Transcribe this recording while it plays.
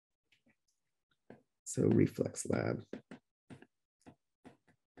So Reflex Lab.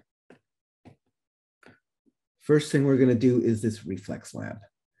 First thing we're going to do is this Reflex Lab.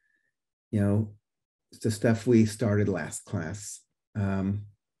 You know, it's the stuff we started last class.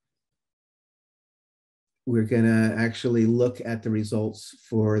 We're going to actually look at the results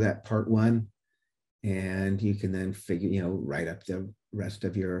for that part 1, and you can then figure, you know, write up the rest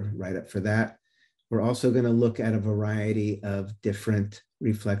of your write-up for that. We're also going to look at a variety of different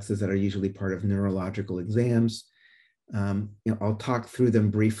reflexes that are usually part of neurological exams. You know, I'll talk through them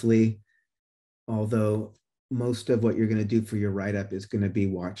briefly, although most of what you're going to do for your write-up is going to be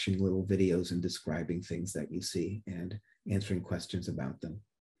watching little videos and describing things that you see and answering questions about them.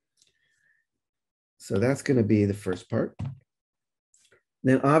 So that's going to be the first part.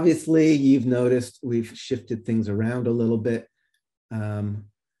 Then obviously you've noticed we've shifted things around a little bit.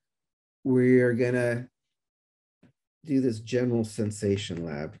 We're going to do this general sensation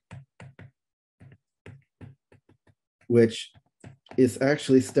lab, which is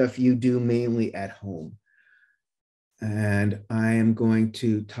actually stuff you do mainly at home. And I am going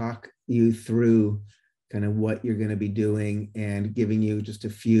to talk you through kind of what you're going to be doing and giving you just a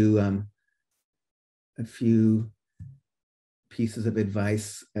few pieces of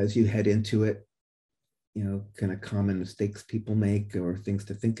advice as you head into it, you know, kind of common mistakes people make or things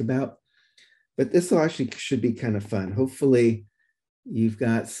to think about. But this actually should be kind of fun. Hopefully you've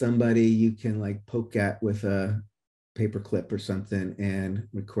got somebody you can like poke at with a paperclip or something and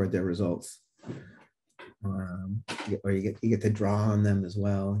record their results. Or you get to draw on them as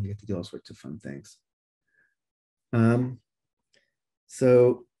well. You get to do all sorts of fun things.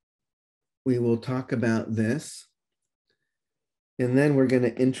 So we will talk about this, and then we're going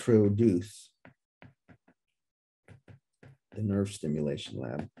to introduce the nerve stimulation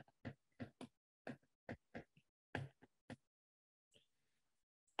lab.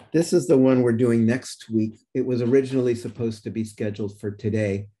 This is the one we're doing next week. It was originally supposed to be scheduled for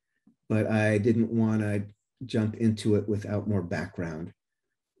today, but I didn't want to jump into it without more background.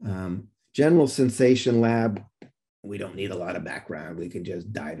 General sensation lab, we don't need a lot of background. We can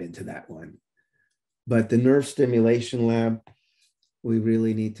just dive into that one. But the nerve stimulation lab, we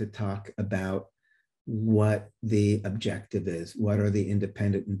really need to talk about what the objective is. What are the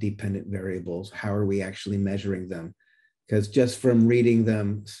independent and dependent variables? How are we actually measuring them? Because just from reading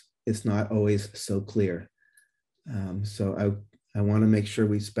them, it's not always so clear. So I want to make sure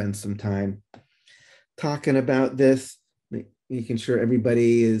we spend some time talking about this, making sure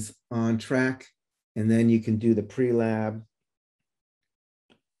everybody is on track, and then you can do the pre-lab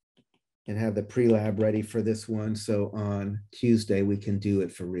and have the pre-lab ready for this one. So on Tuesday, we can do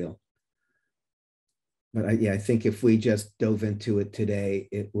it for real. But I think if we just dove into it today,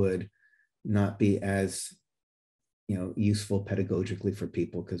 it would not be as, you know, useful pedagogically for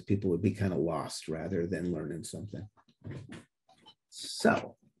people, because people would be kind of lost rather than learning something.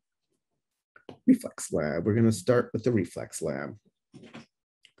 So, Reflex Lab, we're going to start with the Reflex Lab.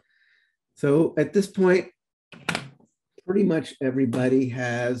 So at this point, pretty much everybody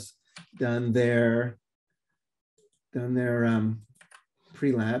has done their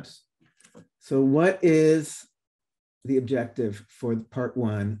pre-labs. So what is the objective for part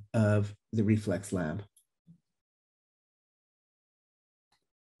 1 of the Reflex Lab?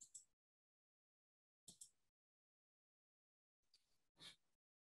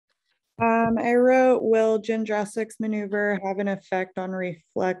 I wrote, will Jendrassik's maneuver have an effect on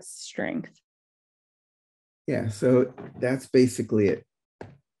reflex strength? Yeah, so that's basically it.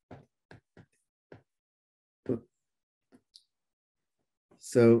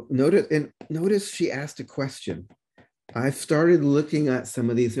 So notice she asked a question. I've started looking at some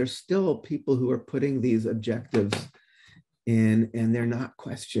of these. There's still people who are putting these objectives in, and they're not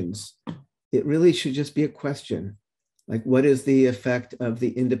questions. It really should just be a question. Like, what is the effect of the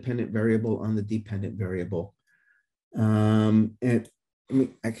independent variable on the dependent variable? And I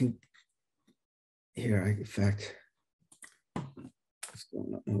mean, I can, here, in fact, what's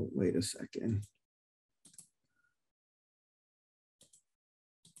going on? Oh, wait a second.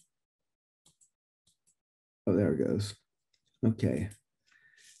 Oh, there it goes. Okay.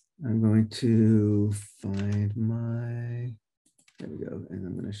 I'm going to find my, there we go, and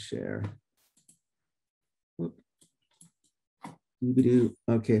I'm going to share. Whoop.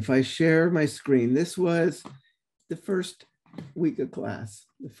 Okay, if I share my screen, this was the first week of class,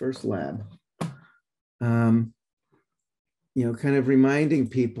 the first lab. You know, kind of reminding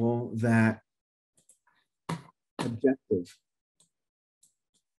people that objective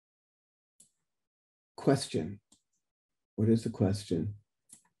question. What is the question?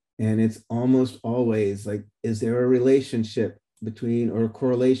 And it's almost always like, is there a relationship between, or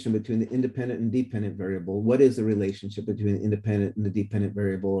correlation between the independent and dependent variable. What is the relationship between the independent and the dependent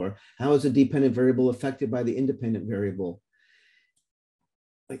variable? Or how is the dependent variable affected by the independent variable?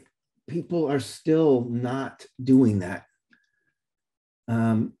 Like, people are still not doing that.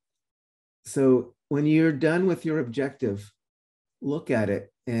 So when you're done with your objective, look at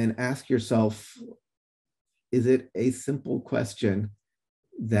it and ask yourself, is it a simple question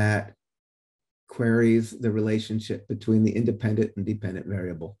that queries the relationship between the independent and dependent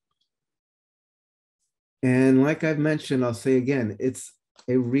variable? And like I've mentioned, I'll say again, it's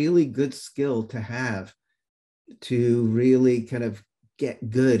a really good skill to have to really kind of get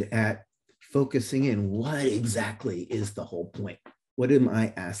good at focusing in. What exactly is the whole point? What am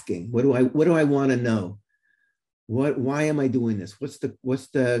I asking? What do I want to know? Why am I doing this? What's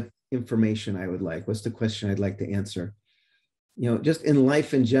the information I would like? What's the question I'd like to answer? You know, just in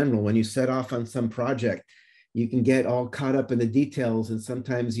life in general, when you set off on some project, you can get all caught up in the details, and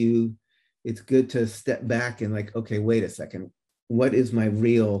sometimes it's good to step back and like, okay, wait a second, what is my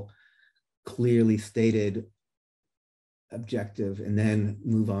real clearly stated objective, and then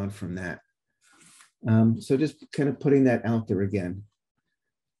move on from that. So just kind of putting that out there again.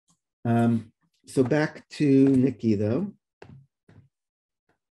 So back to Nikki though.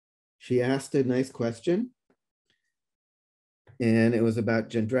 She asked a nice question, and it was about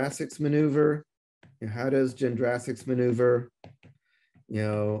Jendrassic's maneuver. How does Jendrassic's maneuver,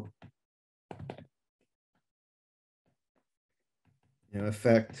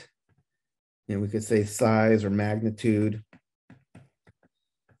 affect, we could say size or magnitude.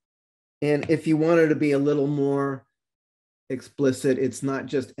 And if you wanted to be a little more explicit, it's not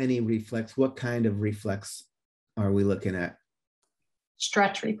just any reflex. What kind of reflex are we looking at?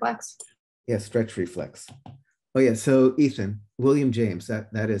 Stretch reflex. Yeah, stretch reflex. Oh yeah, so Ethan, William James,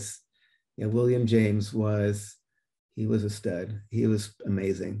 that is, William James he was a stud. He was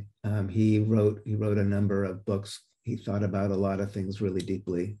amazing. He wrote a number of books. He thought about a lot of things really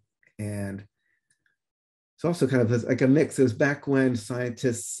deeply. And it's also kind of like a mix. It was back when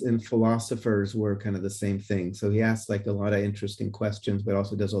scientists and philosophers were kind of the same thing. So he asks like a lot of interesting questions, but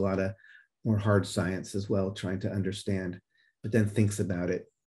also does a lot of more hard science as well, trying to understand, but then thinks about it.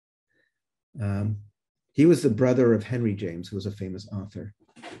 He was the brother of Henry James, who was a famous author.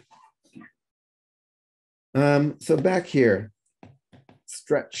 So back here,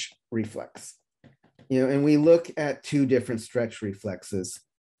 stretch reflex. And we look at two different stretch reflexes.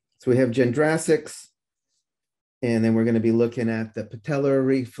 So we have Jendrassic's, and then we're going to be looking at the patellar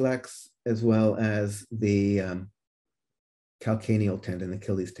reflex as well as the calcaneal tendon,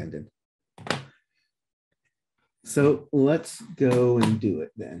 Achilles tendon. So let's go and do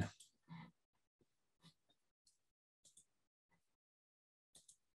it then.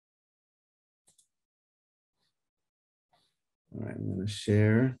 All right, I'm going to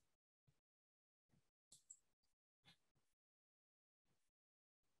share.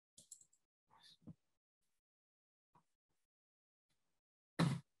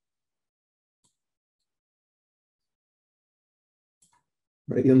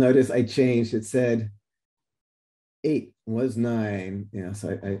 Right, you'll notice I changed. It said 8 was 9.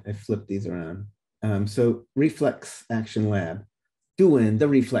 So I flipped these around. So Reflex Action Lab, doing the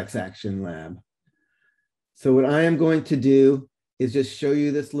Reflex Action Lab. So what I am going to do is just show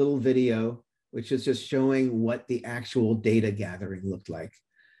you this little video, which is just showing what the actual data gathering looked like,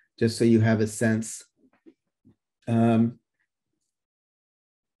 just so you have a sense. And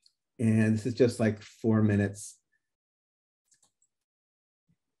this is just like 4 minutes.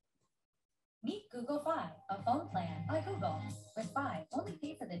 Meet Google Fi, a phone plan by Google. With Fi, only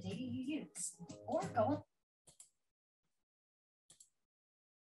pay for the data you use. Or go on.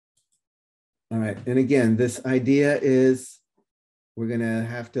 All right, and again, this idea is we're gonna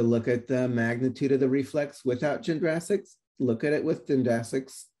have to look at the magnitude of the reflex without Jendrassic's, look at it with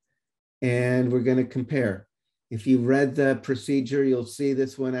Jendrassic's, and we're gonna compare. If you read the procedure, you'll see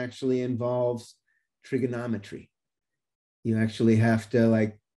this one actually involves trigonometry. You actually have to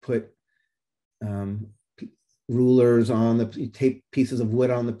like put rulers on you tape pieces of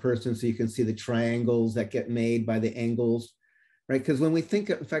wood on the person so you can see the triangles that get made by the angles, right? Because when we think,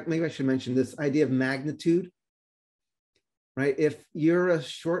 in fact, maybe I should mention this idea of magnitude, right? If you're a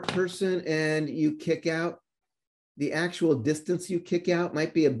short person and you kick out, the actual distance you kick out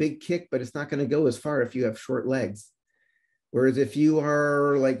might be a big kick, but it's not going to go as far if you have short legs. Whereas if you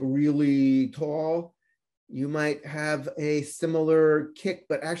are like really tall, you might have a similar kick,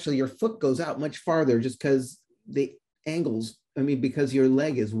 but actually your foot goes out much farther just because the angles, because your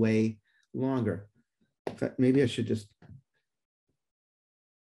leg is way longer. In fact, maybe I should just.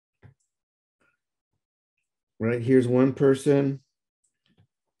 right? Here's one person.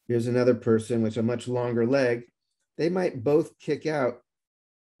 Here's another person with a much longer leg. They might both kick out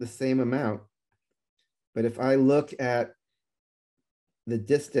the same amount. But if I look at the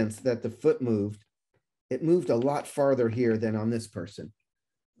distance that the foot moved, it moved a lot farther here than on this person.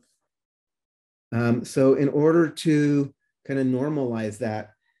 So in order to kind of normalize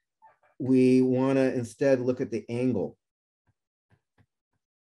that, we want to instead look at the angle.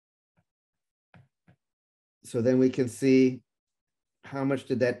 So then we can see how much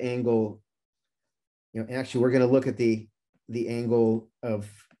did that angle, actually we're going to look at the angle of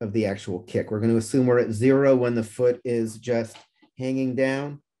the actual kick. We're going to assume we're at 0 when the foot is just hanging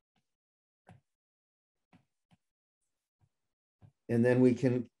down. And then we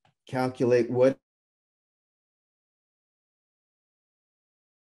can calculate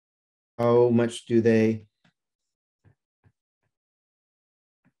how much do they,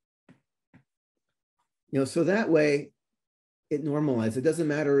 so that way it normalizes. It doesn't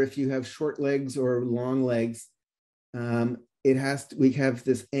matter if you have short legs or long legs. We have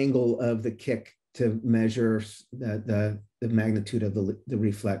this angle of the kick to measure the magnitude of the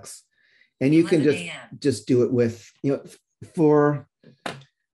reflex. And you can just do it with, for,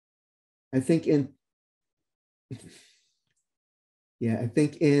 I think in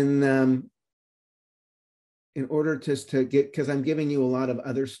order to get, because I'm giving you a lot of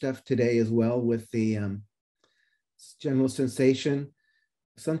other stuff today as well with the general sensation.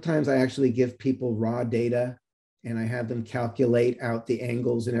 Sometimes I actually give people raw data and I have them calculate out the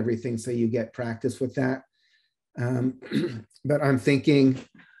angles and everything so you get practice with that. But I'm thinking,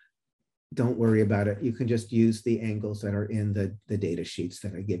 don't worry about it. You can just use the angles that are in the data sheets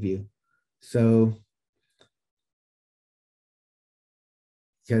that I give you. So,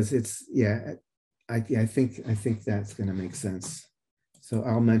 because it's, I think that's going to make sense. So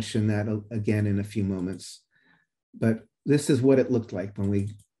I'll mention that again in a few moments. But this is what it looked like when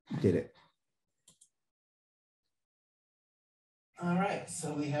we did it. All right,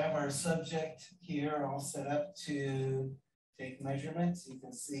 so we have our subject here all set up to take measurements. You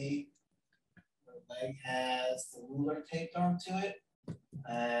can see the leg has the ruler taped onto it,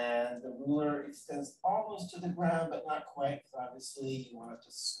 and the ruler extends almost to the ground, but not quite, because obviously you want it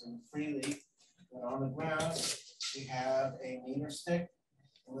to swing freely. But on the ground, we have a meter stick,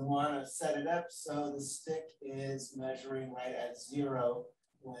 and we want to set it up so the stick is measuring right at 0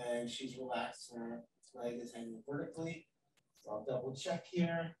 when she's relaxed and her leg is hanging vertically. So I'll double check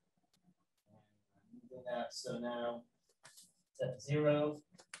here. So now it's at 0.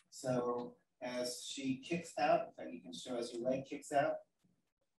 So as she kicks out, in fact, you can show as your leg kicks out,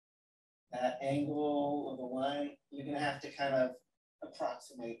 that angle of the line, you're going to have to kind of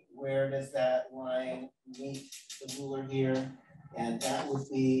approximate where does that line meet the ruler here. And that would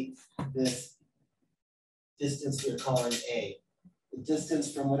be this distance we're calling A. The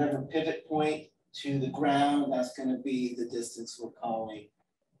distance from whatever pivot point to the ground, that's going to be the distance we're calling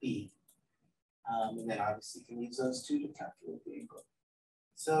B. And then obviously you can use those two to calculate the angle.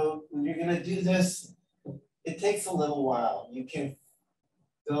 So when you're going to do this, it takes a little while. You can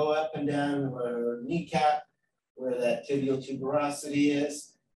go up and down her kneecap where that tibial tuberosity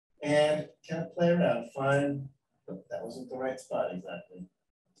is and kind of play around. Find, oh, that wasn't the right spot exactly.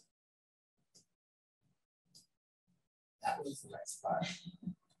 That was the right spot.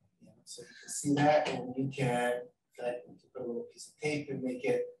 So you can see that, and you can put a little piece of tape and make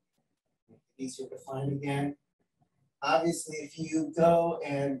it easier to find again. Obviously, if you go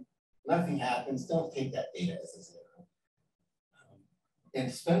and nothing happens, don't take that data as a 0.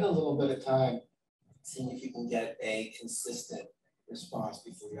 And spend a little bit of time seeing if you can get a consistent response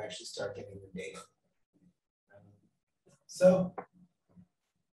before you actually start getting the data. So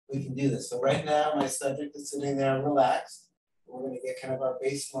we can do this. So right now, my subject is sitting there relaxed. We're going to get kind of our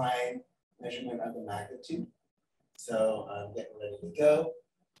baseline measurement of the magnitude. So I'm getting ready to go.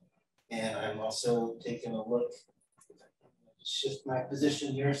 And I'm also taking a look, shift my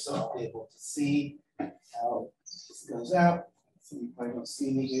position here so I'll be able to see how this goes out. So you probably don't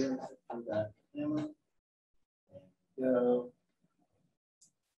see me here. Put that camera. And go.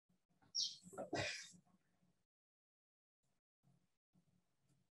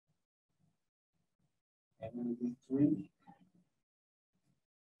 And then do 3.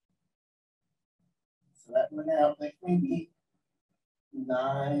 So that went out like maybe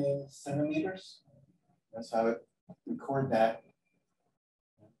 9 centimeters. That's how I would record that.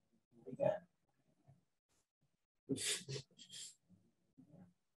 Again.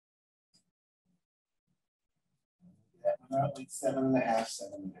 That went out like 7.5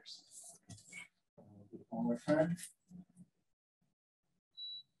 centimeters. One more time.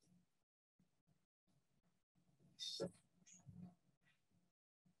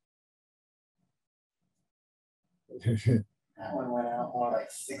 That one went out more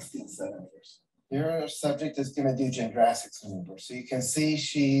like 16 centimeters. Your subject is going to do Jendrassic's maneuver. So you can see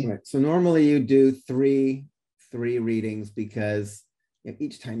she. Right. So normally you do three readings because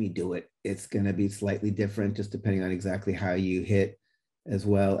each time you do it, it's going to be slightly different, just depending on exactly how you hit, as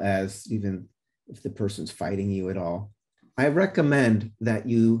well as even if the person's fighting you at all. I recommend that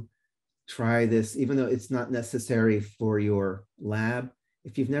you try this, even though it's not necessary for your lab.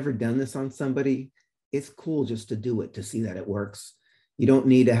 If you've never done this on somebody, it's cool just to do it, to see that it works. You don't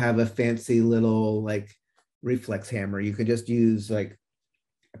need to have a fancy little like reflex hammer. You could just use like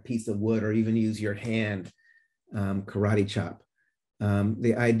a piece of wood or even use your hand karate chop.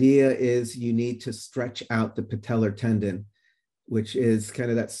 The idea is you need to stretch out the patellar tendon, which is kind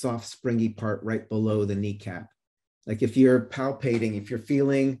of that soft springy part right below the kneecap. Like if you're palpating, if you're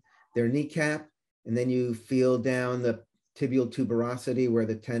feeling their kneecap and then you feel down the tibial tuberosity where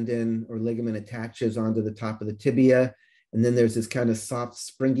the tendon or ligament attaches onto the top of the tibia, and then there's this kind of soft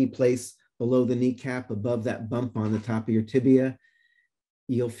springy place below the kneecap above that bump on the top of your tibia,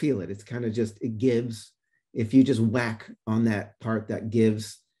 you'll feel it. It's kind of just, it gives. If you just whack on that part, that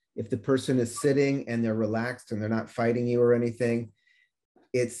gives. If the person is sitting and they're relaxed and they're not fighting you or anything,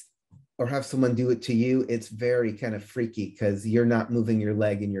 or have someone do it to you, it's very kind of freaky because you're not moving your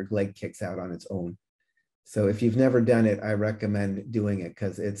leg and your leg kicks out on its own. So if you've never done it, I recommend doing it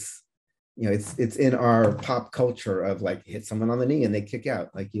because it's in our pop culture of like hit someone on the knee and they kick out.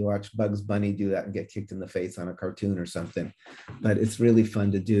 Like you watch Bugs Bunny do that and get kicked in the face on a cartoon or something. But it's really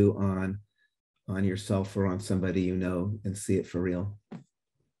fun to do on yourself or on somebody you know and see it for real.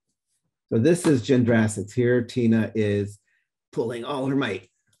 So this is Jendrassic's. Here Tina is pulling all her might.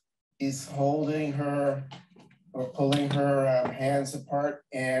 She's holding her or pulling her hands apart,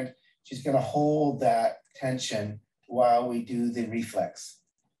 and she's going to hold that tension while we do the reflex.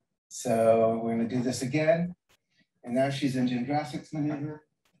 So we're going to do this again. And now she's in Jendrassic's maneuver,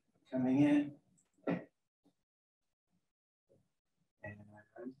 coming in.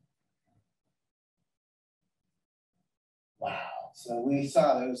 Wow. So we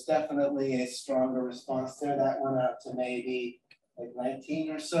saw there was definitely a stronger response there. That went out to maybe like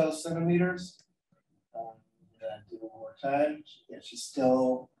 19 or so centimeters. Do it one more time. Yeah, she's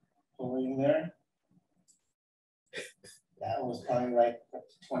still pulling there. That was probably like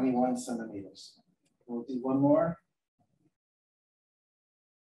 21 centimeters. We'll do one more.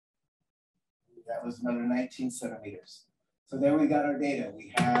 That was another 19 centimeters. So there we got our data.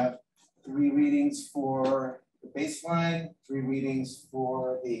 We have 3 readings for the baseline, 3 readings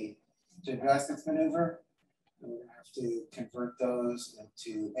for the Jendrassic's maneuver. We're going to have to convert those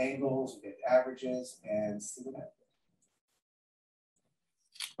into angles, get averages, and see what happens.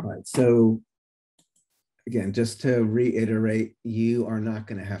 All right, so again, just to reiterate, you are not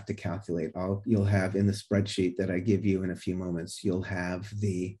going to have to calculate. You'll have in the spreadsheet that I give you in a few moments, you'll have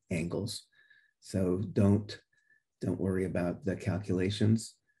the angles. So don't worry about the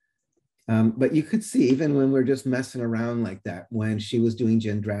calculations. But you could see, even when we're just messing around like that, when she was doing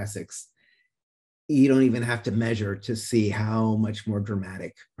Jendrassic's, you don't even have to measure to see how much more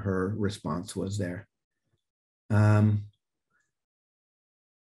dramatic her response was there.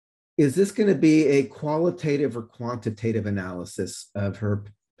 Is this going to be a qualitative or quantitative analysis of her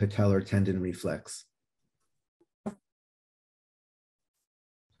patellar tendon reflex?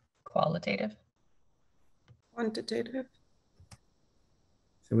 Qualitative. Quantitative.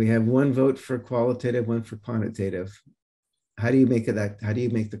 So we have 1 vote for qualitative, 1 for quantitative. How do you make that? How do you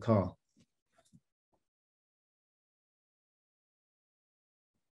make the call?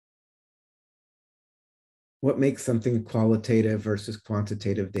 What makes something qualitative versus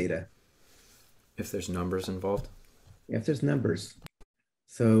quantitative data? If there's numbers involved. Yeah, if there's numbers.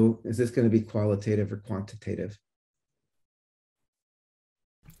 So is this going to be qualitative or quantitative?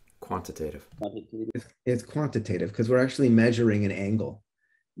 Quantitative. It's quantitative because we're actually measuring an angle.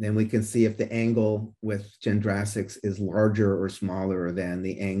 Then we can see if the angle with Jendrassic's is larger or smaller than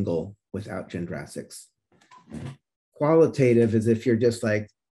the angle without Jendrassic's. Qualitative is if you're just like,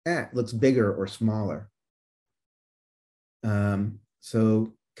 it looks bigger or smaller.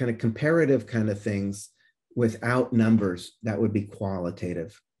 So kind of comparative kind of things without numbers, that would be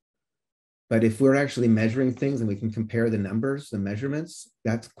qualitative. But if we're actually measuring things and we can compare the numbers, the measurements,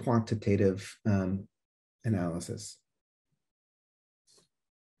 that's quantitative analysis.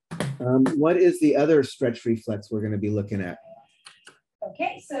 What is the other stretch reflex we're going to be looking at?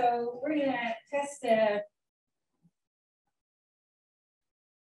 Okay, so we're going to test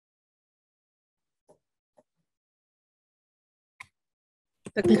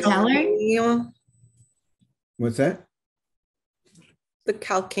The Patellar? calcaneal. What's that? The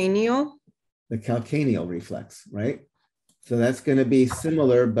calcaneal. the calcaneal reflex, right? So that's going to be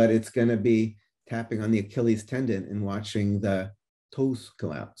similar, but it's going to be tapping on the Achilles tendon and watching the toes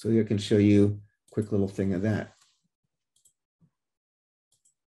go out. So I can show you a quick little thing of that.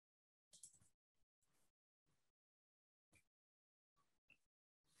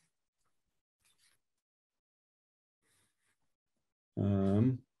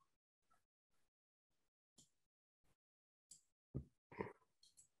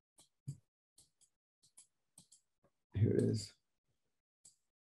 Here it is.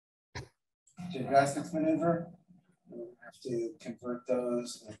 Gymnastics maneuver. We have to convert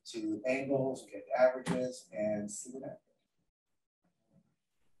those into angles, get averages, and see what happens.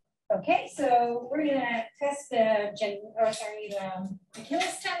 Okay, so we're gonna test the Achilles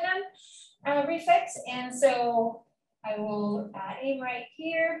tendon reflex, and so I will aim right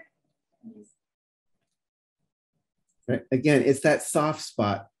here. Right. Again, it's that soft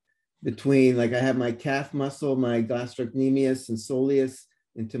spot between, like I have my calf muscle, my gastrocnemius and soleus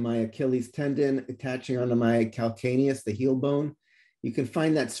into my Achilles tendon, attaching onto my calcaneus, the heel bone. You can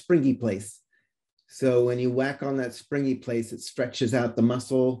find that springy place. So when you whack on that springy place, it stretches out the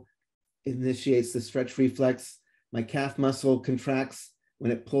muscle, initiates the stretch reflex. My calf muscle contracts.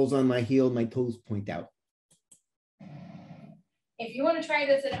 When it pulls on my heel, my toes point out. If you want to try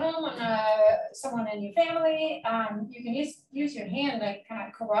this at home on someone in your family, you can use your hand like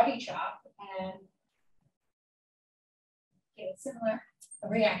kind of karate chop and get a similar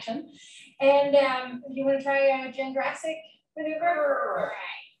reaction. And if you want to try a Gendrasic maneuver, all right.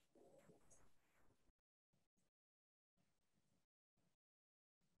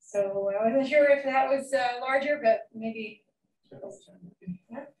 So I wasn't sure if that was larger, but maybe.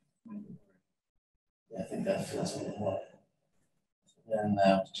 Yeah, I think that feels a little more. Then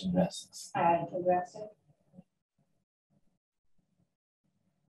gymnastics. Gendrasic.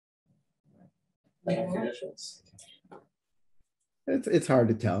 It's hard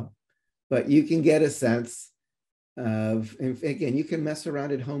to tell, but you can get a sense of, and again, you can mess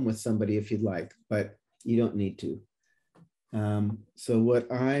around at home with somebody if you'd like, but you don't need to. So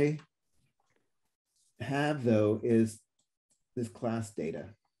what I have though is this class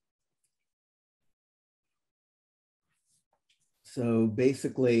data. So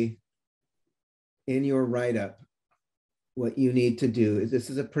basically in your write-up, what you need to do is, this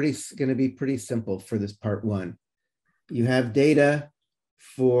is going to be pretty simple for this part one. You have data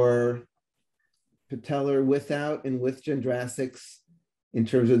for patellar without and with Gendrasics in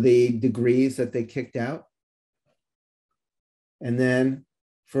terms of the degrees that they kicked out. And then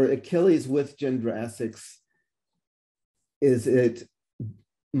for Achilles with Gendrasics, is it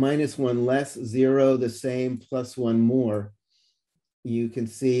 -1 less, 0 the same, +1 more? You can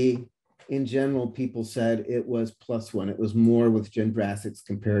see in general, people said it was +1. It was more with Gendrasics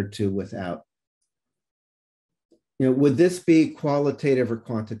compared to without. You know, would this be qualitative or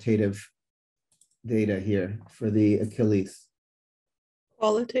quantitative data here for the Achilles?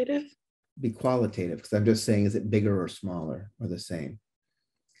 Qualitative. Be qualitative, because I'm just saying, is it bigger or smaller or the same?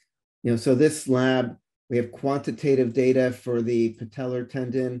 You know, so this lab, we have quantitative data for the patellar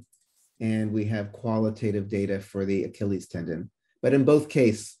tendon, and we have qualitative data for the Achilles tendon. But in both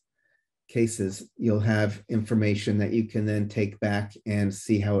cases, you'll have information that you can then take back and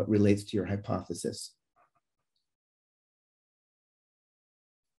see how it relates to your hypothesis.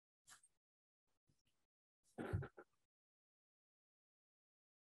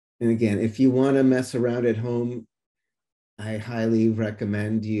 And again, if you want to mess around at home, I highly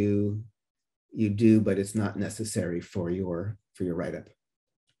recommend you do, but it's not necessary for your write-up.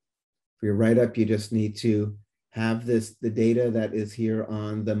 For your write-up, you just need to have the data that is here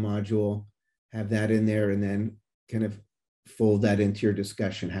on the module, have that in there, and then kind of fold that into your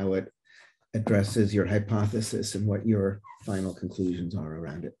discussion, how it addresses your hypothesis and what your final conclusions are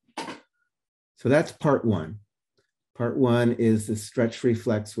around it. So that's part one. Part one is the stretch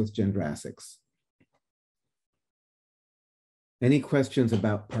reflex with Gendrasics. Any questions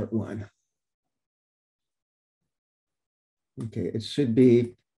about part one? Okay, it should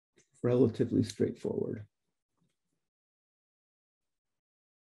be relatively straightforward.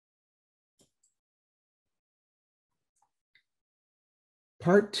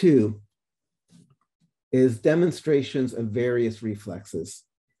 Part two is demonstrations of various reflexes.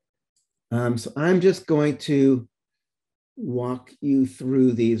 So I'm just going to walk you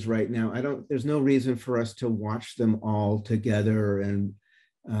through these right now. There's no reason for us to watch them all together. And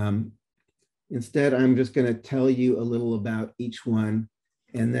instead, I'm just going to tell you a little about each one.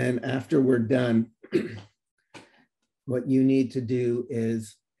 And then after we're done, what you need to do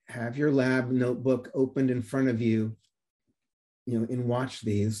is have your lab notebook opened in front of you, and watch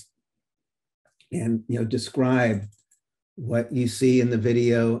these. and describe what you see in the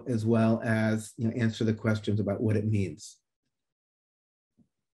video, as well as answer the questions about what it means.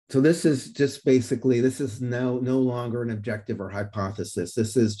 So this is just basically, this is no longer an objective or hypothesis.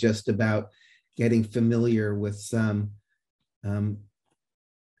 This is just about getting familiar with some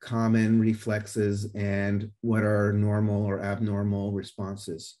common reflexes and what are normal or abnormal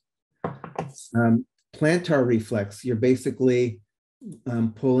responses. Plantar reflex, you're basically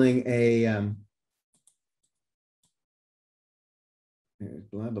pulling a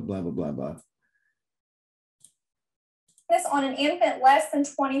blah, blah, blah, blah, blah, blah. This on an infant less than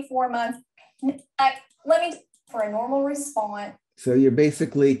 24 months. For a normal response. So you're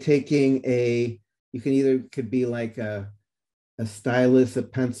basically taking could be like a stylus, a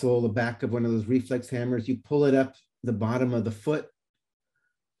pencil, the back of one of those reflex hammers. You pull it up the bottom of the foot.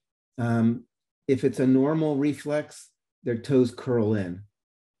 If it's a normal reflex, their toes curl in.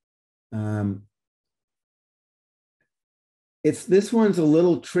 This one's a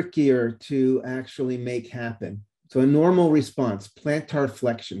little trickier to actually make happen. So a normal response, plantar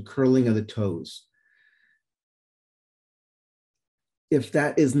flexion, curling of the toes. If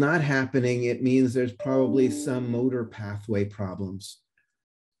that is not happening, it means there's probably some motor pathway problems.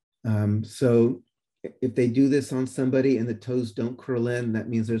 So if they do this on somebody and the toes don't curl in, that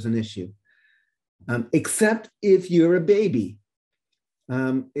means there's an issue. Except if you're a baby.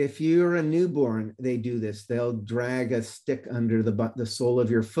 If you're a newborn, they do this. They'll drag a stick under the sole of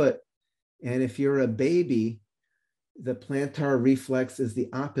your foot. And if you're a baby, the plantar reflex is the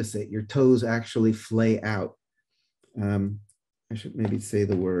opposite. Your toes actually flay out. I should maybe say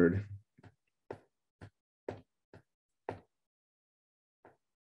the word.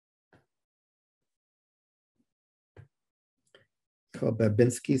 It's called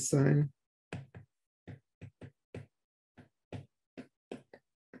Babinski's sign.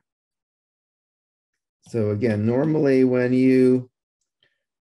 So again, normally when you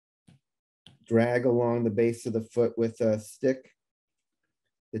drag along the base of the foot with a stick,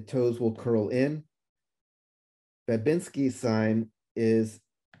 the toes will curl in. Babinski's sign is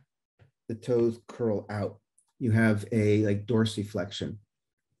the toes curl out. You have a dorsiflexion.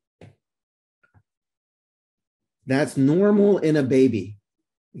 That's normal in a baby.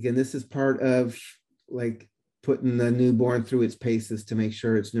 Again, this is part of putting the newborn through its paces to make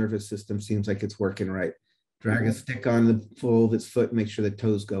sure its nervous system seems like it's working right. Drag a stick on the sole of its foot, make sure the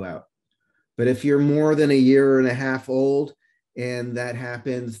toes go out. But if you're more than a year and a half old and that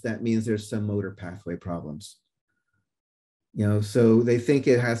happens, that means there's some motor pathway problems. So they think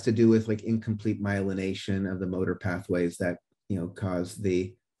it has to do with incomplete myelination of the motor pathways that, cause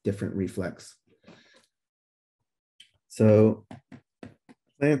the different reflex. So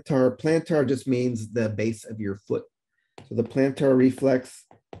plantar just means the base of your foot. So the plantar reflex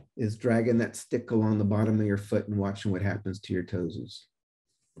is dragging that stick along the bottom of your foot and watching what happens to your toes.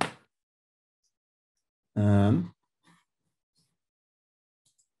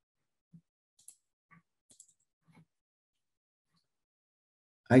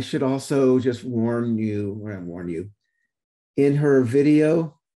 I should also just warn you, in her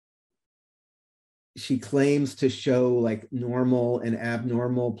video, she claims to show normal and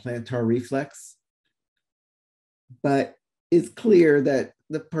abnormal plantar reflex, but it's clear that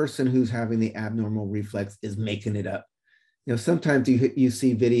the person who's having the abnormal reflex is making it up. Sometimes you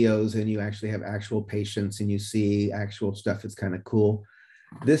see videos and you actually have actual patients and you see actual stuff. It's kind of cool.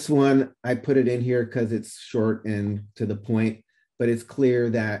 This one, I put it in here because it's short and to the point, but it's clear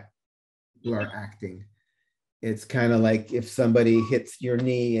that you are acting. It's kind of like if somebody hits your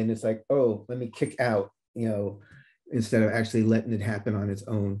knee and it's like, oh, let me kick out, instead of actually letting it happen on its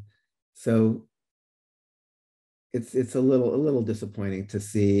own. So it's a little disappointing to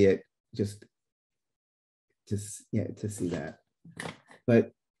see it to see that.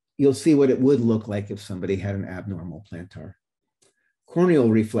 But you'll see what it would look like if somebody had an abnormal plantar. Corneal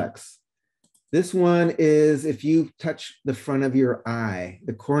reflex. This one is if you touch the front of your eye,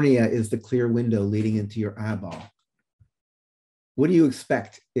 the cornea is the clear window leading into your eyeball. What do you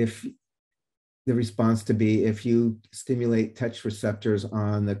expect if the response to be if you stimulate touch receptors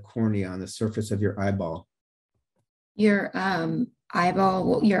on the cornea, on the surface of your eyeball? Your eye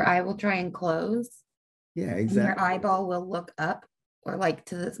will try and close. Yeah, And exactly. your eyeball will look up or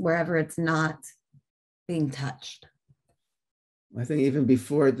to this, wherever it's not being touched. I think even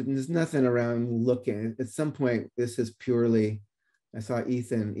before, there's nothing around looking. At some point, this is purely, I saw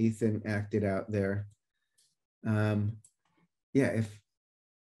Ethan acted out there. Yeah,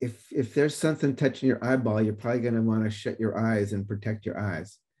 if there's something touching your eyeball, you're probably going to want to shut your eyes and protect your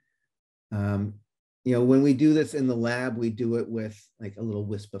eyes. when we do this in the lab, we do it with like a little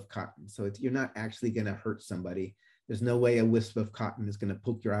wisp of cotton. So you're not actually going to hurt somebody. There's no way a wisp of cotton is going to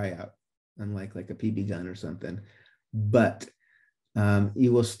poke your eye out, unlike like a PB gun or something. But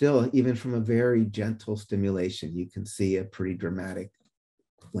you will still, even from a very gentle stimulation, you can see a pretty dramatic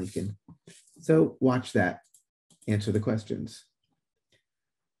blinking. So watch that. Answer the questions.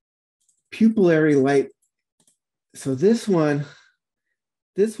 Pupillary light. So this one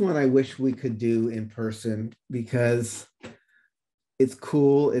I wish we could do in person because it's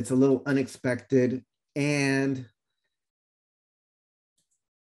cool. It's a little unexpected, and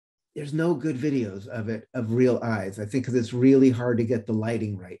there's no good videos of it, of real eyes. I think because it's really hard to get the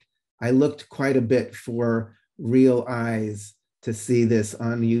lighting right. I looked quite a bit for real eyes to see this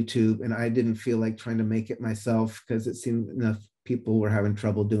on YouTube, and I didn't feel like trying to make it myself because it seemed enough people were having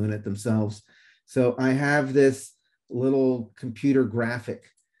trouble doing it themselves. So I have this little computer graphic,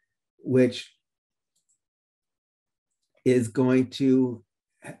 which is going to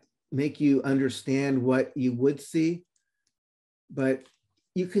make you understand what you would see, but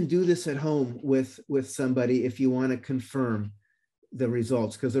you can do this at home with somebody if you want to confirm the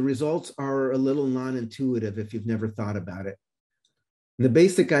results, because the results are a little non-intuitive if you've never thought about it. And the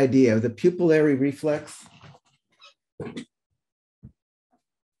basic idea of the pupillary reflex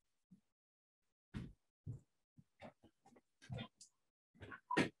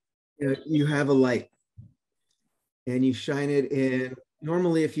you have a light and you shine it in.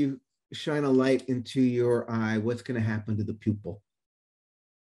 Normally, if you shine a light into your eye, what's going to happen to the pupil?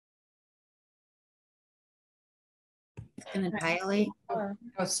 It's going to dilate.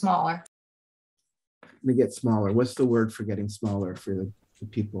 Go smaller. Let me get smaller. What's the word for getting smaller for the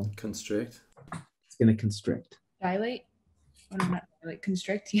pupil? Constrict. It's going to constrict. Dilate? Or not dilate,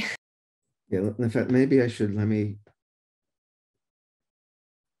 constrict? Yeah, in fact, maybe I should, let me.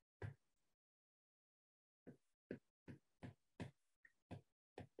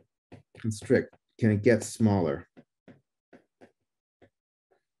 Constrict. Can it get smaller?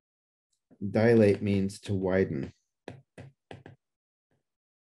 Dilate means to widen.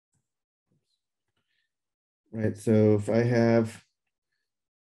 Right, so if I have,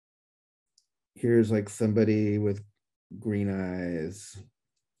 here's like somebody with green eyes.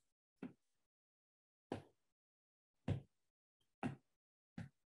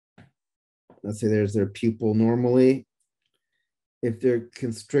 Let's say there's their pupil normally. If they're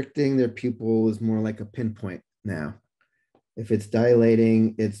constricting, their pupil is more like a pinpoint now. If it's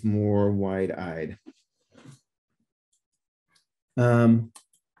dilating, it's more wide-eyed.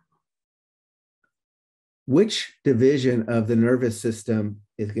 Which division of the nervous system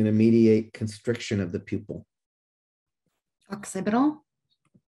is going to mediate constriction of the pupil? Occipital.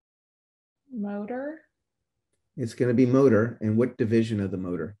 Motor. It's going to be motor. And what division of the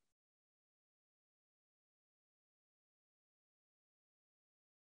motor?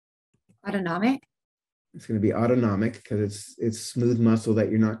 Autonomic. It's going to be autonomic because it's smooth muscle that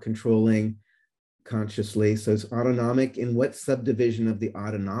you're not controlling consciously. So it's autonomic. In what subdivision of the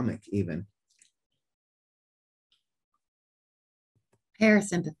autonomic even?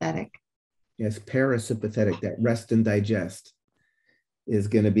 Parasympathetic. Yes, parasympathetic, that rest and digest is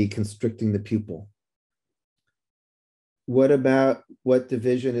going to be constricting the pupil. What about what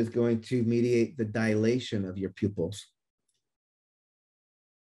division is going to mediate the dilation of your pupils?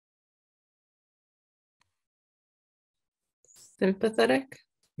 Sympathetic.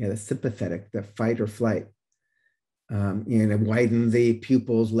 Yeah, the sympathetic, the fight or flight. Widen the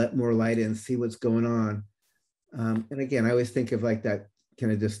pupils, let more light in, see what's going on. And again, I always think of like that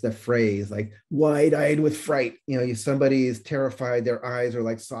kind of just the phrase like wide-eyed with fright. Somebody is terrified, their eyes are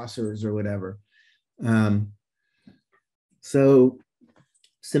like saucers or whatever. So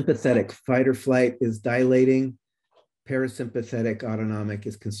sympathetic, fight or flight, is dilating. Parasympathetic, autonomic,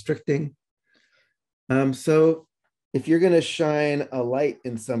 is constricting. So if you're going to shine a light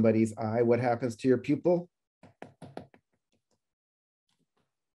in somebody's eye, what happens to your pupil?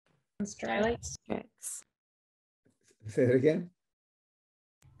 Constricts. Say it again.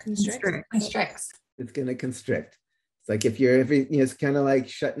 Constricts. It's going to constrict. It's like if it's kind of like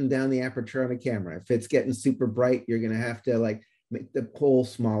shutting down the aperture on a camera. If it's getting super bright, you're going to have to like make the hole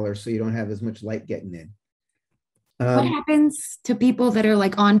smaller so you don't have as much light getting in. What happens to people that are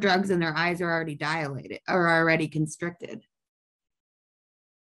like on drugs and their eyes are already dilated or already constricted?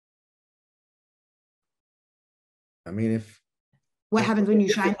 I mean, what happens when you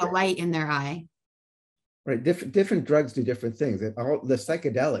shine a light in their eye? Right, different drugs do different things. All the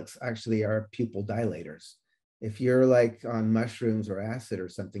psychedelics actually are pupil dilators. If you're like on mushrooms or acid or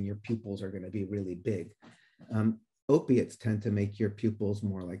something, your pupils are going to be really big. Opiates tend to make your pupils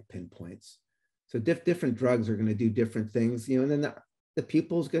more like pinpoints. So different drugs are going to do different things, you know, and then the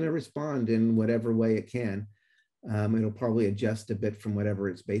pupil's going to respond in whatever way it can. It'll probably adjust a bit from whatever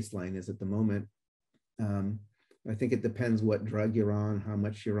its baseline is at the moment. I think it depends what drug you're on, how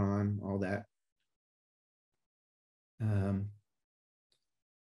much you're on, all that.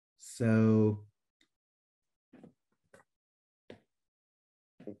 So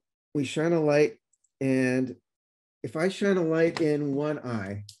we shine a light, and if I shine a light in one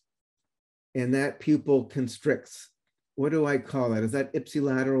eye and that pupil constricts, what do I call that? Is that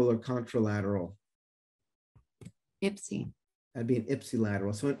ipsilateral or contralateral? Ipsy. That'd be an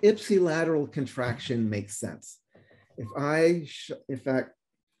ipsilateral. So an ipsilateral contraction makes sense. If I, in fact,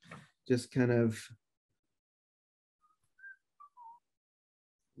 just kind of,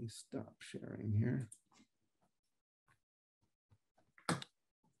 let me stop sharing here.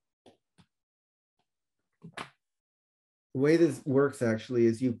 The way this works actually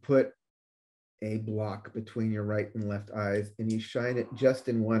is you put a block between your right and left eyes and you shine it just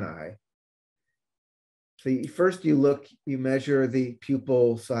in one eye. So first you look, you measure the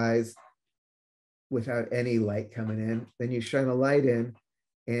pupil size without any light coming in. Then you shine a light in,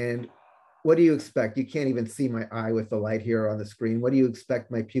 and what do you expect? You can't even see my eye with the light here on the screen. What do you expect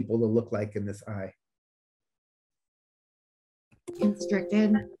my pupil to look like in this eye?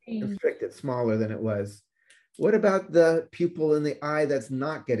 Constricted. Constricted, smaller than it was. What about the pupil in the eye that's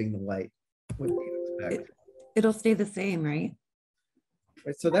not getting the light? What do you expect? It'll stay the same, right?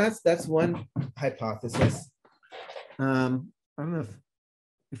 Right, so that's one hypothesis. I don't know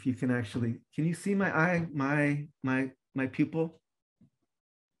if you can actually, can you see my eye, my pupil?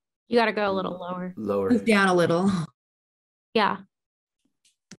 You got to go a little lower. Lower. Move down a little. Yeah.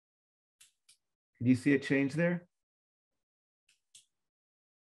 Did you see it change there?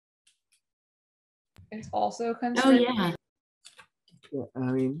 It's also Oh, constricted. yeah. Yeah,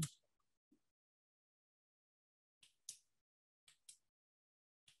 I mean,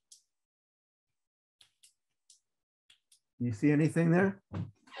 you see anything there?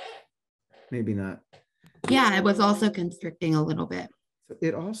 Maybe not. Yeah, it was also constricting a little bit. So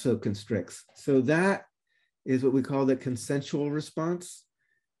it also constricts. So that is what we call the consensual response.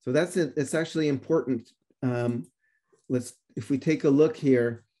 So that's it. It's actually important. If we take a look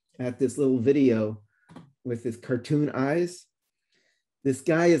here at this little video with his cartoon eyes, this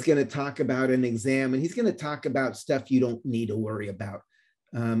guy is going to talk about an exam, and he's going to talk about stuff you don't need to worry about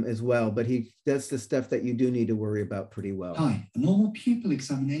as well. But he does the stuff that you do need to worry about pretty well. Hi, a normal pupil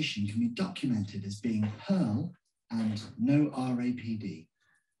examination can be documented as being Pearl and no RAPD.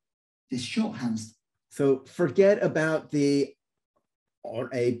 This shorthands. So forget about the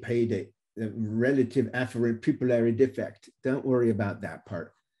RAPD, the relative afferent pupillary defect. Don't worry about that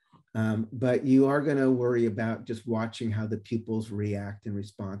part. But you are going to worry about just watching how the pupils react and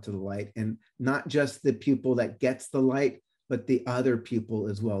respond to the light, and not just the pupil that gets the light, but the other pupil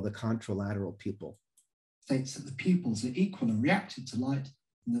as well, the contralateral pupil. States that the pupils are equal and reactive to light,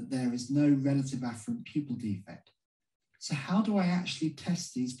 and that there is no relative afferent pupil defect. So how do I actually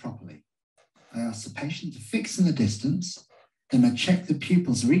test these properly? I ask the patient to fix in the distance, then I check the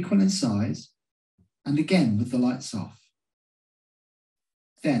pupils are equal in size, and again with the lights off.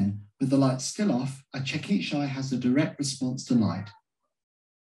 Then, with the lights still off, I check each eye has a direct response to light.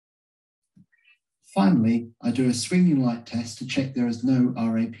 Finally, I do a swinging light test to check there is no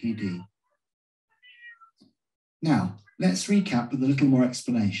RAPD. Now, let's recap with a little more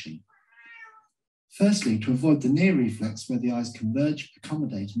explanation. Firstly, to avoid the near reflex where the eyes converge,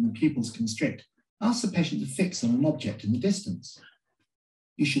 accommodate, and the pupils constrict, ask the patient to fix on an object in the distance.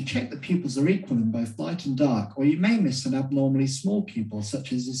 You should check the pupils are equal in both light and dark, or you may miss an abnormally small pupil,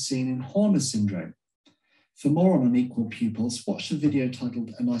 such as is seen in Horner syndrome. For more on unequal pupils, watch the video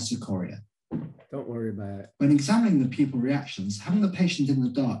titled Anisocoria. Don't worry about it. When examining the pupil reactions, having the patient in the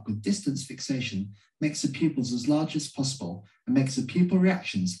dark with distance fixation makes the pupils as large as possible and makes the pupil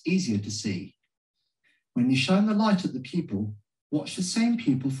reactions easier to see. When you shine the light at the pupil, watch the same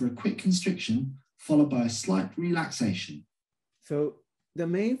pupil for a quick constriction, followed by a slight relaxation. So the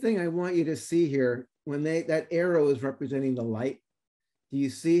main thing I want you to see here, when that arrow is representing the light, do you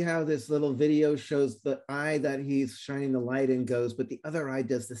see how this little video shows the eye that he's shining the light in goes, but the other eye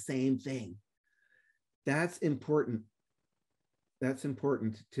does the same thing? That's important. That's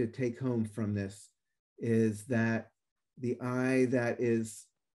important to take home from this, is that the eye that is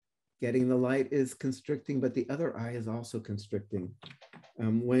getting the light is constricting, but the other eye is also constricting.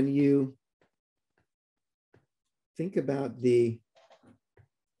 When you think about the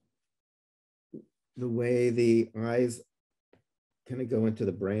way the eyes kind of go into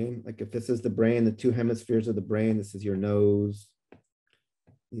the brain, like if this is the brain, the two hemispheres of the brain, this is your nose,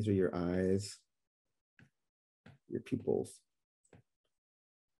 these are your eyes. your pupils.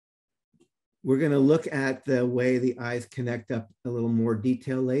 We're going to look at the way the eyes connect up a little more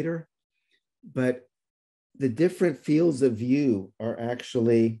detail later, but the different fields of view are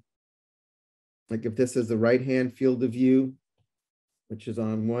actually, like if this is the right-hand field of view, which is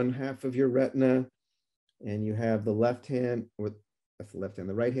on one half of your retina, and you have the left hand, or that's the left hand,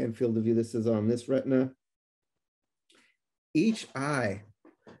 the right-hand field of view, this is on this retina. Each eye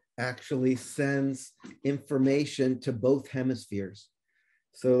actually sends information to both hemispheres.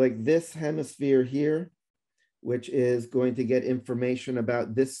 So like this hemisphere here, which is going to get information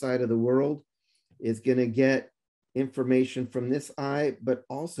about this side of the world, is going to get information from this eye, but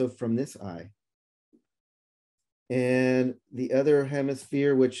also from this eye. And the other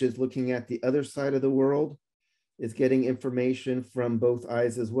hemisphere, which is looking at the other side of the world, is getting information from both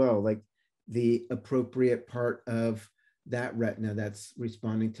eyes as well, like the appropriate part of that retina that's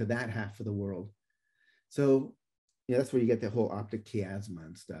responding to that half of the world. So yeah, that's where you get the whole optic chiasma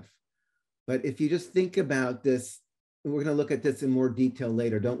and stuff. But if you just think about this, we're going to look at this in more detail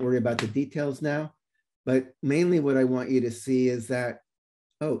later. Don't worry about the details now. But mainly what I want you to see is that,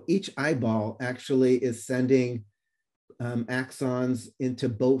 oh, each eyeball actually is sending axons into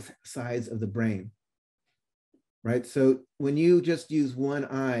both sides of the brain, right? So when you just use one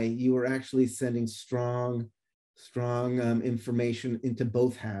eye, you are actually sending strong information into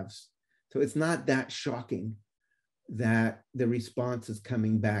both halves. So it's not that shocking that the response is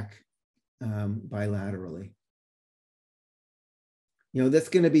coming back bilaterally. You know, that's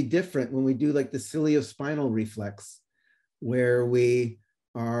going to be different when we do like the ciliospinal reflex, where we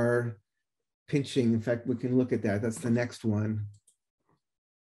are pinching. In fact, we can look at that. That's the next one.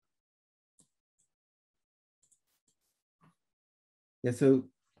 Yeah, so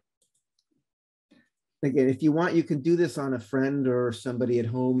again, if you want, you can do this on a friend or somebody at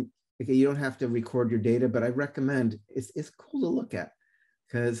home. Okay, you don't have to record your data, but I recommend it's cool to look at,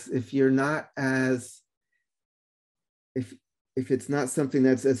 because if you're not as, if it's not something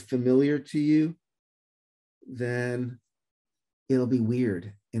that's as familiar to you, then it'll be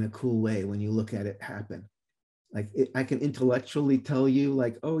weird in a cool way when you look at it happen. Like I can intellectually tell you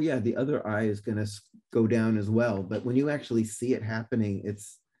like, oh yeah, the other eye is going to go down as well. But when you actually see it happening,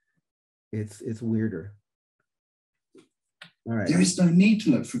 it's weirder. All right. There is no need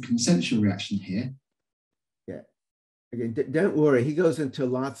to look for a consensual reaction here. Yeah. Again, don't worry. He goes into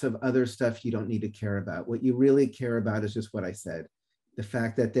lots of other stuff you don't need to care about. What you really care about is just what I said. The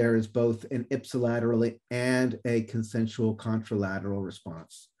fact that there is both an ipsilateral and a consensual contralateral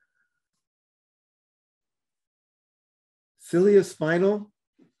response. Ciliospinal,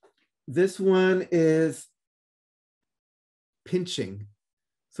 this one is pinching.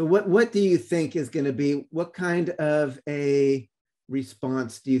 So what do you think is going to be, what kind of a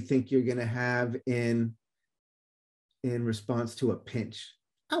response do you think you're going to have in response to a pinch?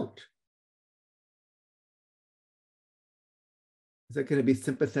 Ouch. Is that going to be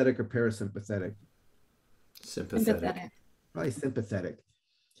sympathetic or parasympathetic? Sympathetic. Probably sympathetic.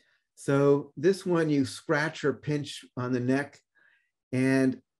 So this one, you scratch or pinch on the neck,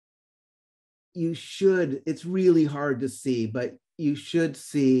 and you should, it's really hard to see, but you should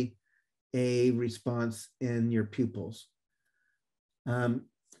see a response in your pupils.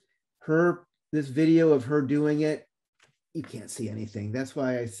 This video of her doing it, you can't see anything. That's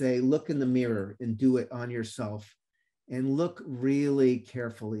why I say, look in the mirror and do it on yourself, and look really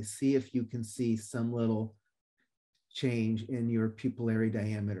carefully. See if you can see some little change in your pupillary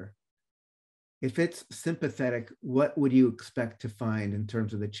diameter. If it's sympathetic, what would you expect to find in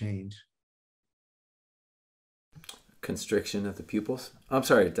terms of the change? Constriction of the pupils. I'm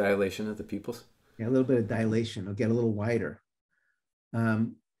sorry, dilation of the pupils. Yeah, a little bit of dilation. It'll get a little wider.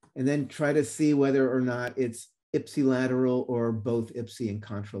 And then try to see whether or not it's ipsilateral or both ipsi and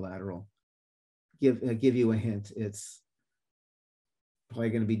contralateral. Give you a hint. It's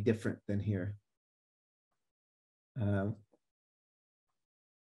probably going to be different than here.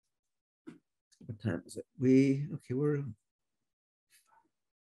 What time is it? We're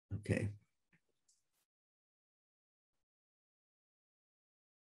okay.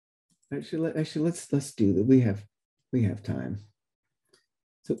 Actually, let's do that. We have time.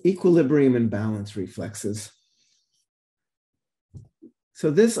 So equilibrium and balance reflexes.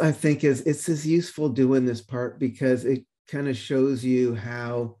 So this, I think, it's useful doing this part because it kind of shows you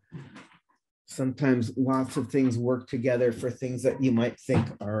how sometimes lots of things work together for things that you might think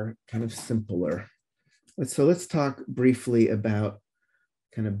are kind of simpler. So let's talk briefly about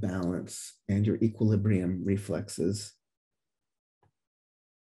kind of balance and your equilibrium reflexes.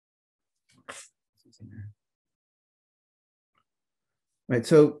 Right,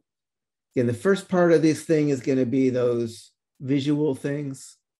 so Again, the first part of this thing is going to be those visual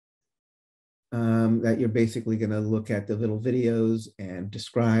things that you're basically going to look at the little videos and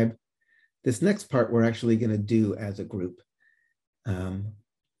describe. This next part we're actually going to do as a group.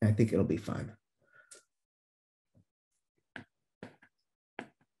 I think it'll be fun.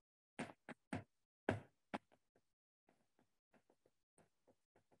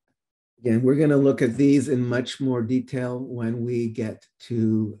 Again, we're going to look at these in much more detail when we get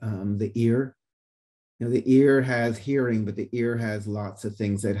to the ear. You know, the ear has hearing, but the ear has lots of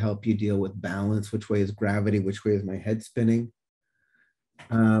things that help you deal with balance. Which way is gravity? Which way is my head spinning?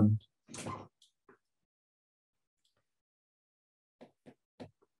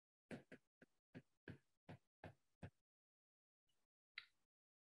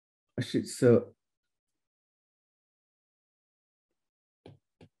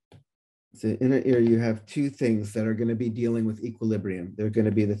 So inner ear, you have two things that are going to be dealing with equilibrium. They're going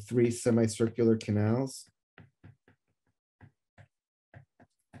to be the three semicircular canals.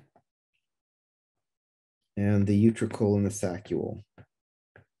 And the utricle and the saccule.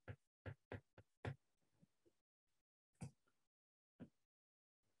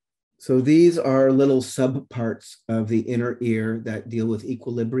 So these are little subparts of the inner ear that deal with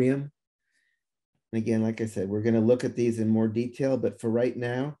equilibrium. And again, like I said, we're going to look at these in more detail, but for right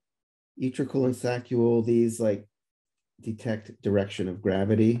now, utricle and saccule, these like detect direction of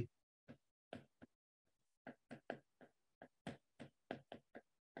gravity.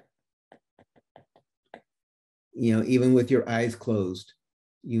 You know, even with your eyes closed,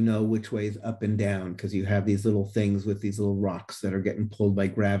 you know which way is up and down because you have these little things with these little rocks that are getting pulled by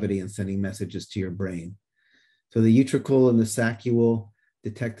gravity and sending messages to your brain. So the utricle and the saccule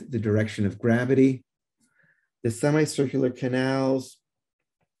detect the direction of gravity. The semicircular canals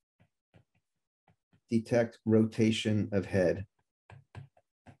detect rotation of head.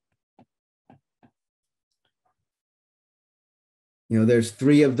 You know, there's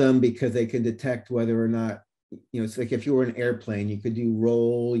three of them because they can detect whether or not, you know, it's like if you were an airplane, you could do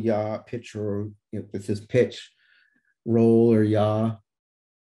roll, yaw, pitch, or, you know, this is pitch, roll, or yaw.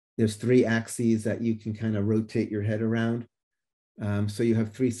 There's three axes that you can kind of rotate your head around. So you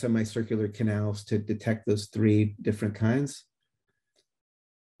have three semicircular canals to detect those three different kinds.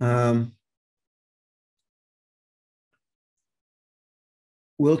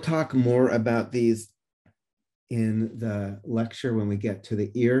 We'll talk more about these in the lecture when we get to the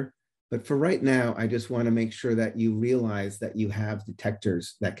ear. But for right now, I just want to make sure that you realize that you have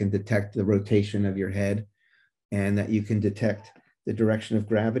detectors that can detect the rotation of your head and that you can detect the direction of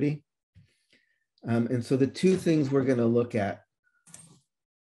gravity. And so the two things we're going to look at,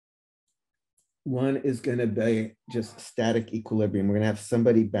 one is going to be just static equilibrium. We're going to have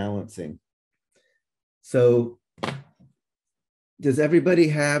somebody balancing. So does everybody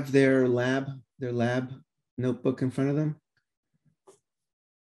have their lab notebook in front of them?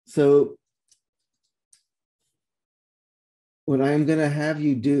 So what I'm going to have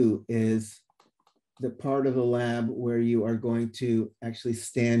you do is the part of the lab where you are going to actually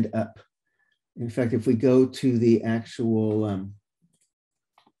stand up. In fact, if we go to the actual,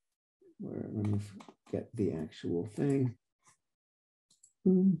 let me get the actual thing.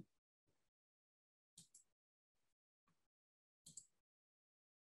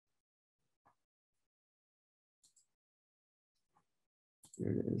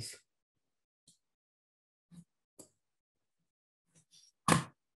 There it is.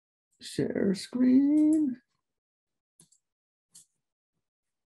 Share screen.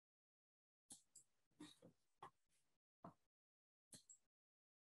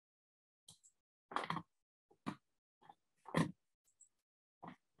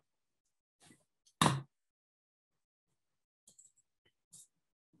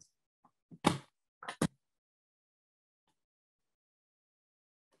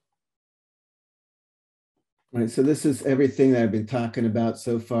 Right, so this is everything that I've been talking about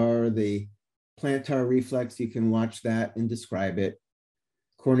so far. The plantar reflex, you can watch that and describe it.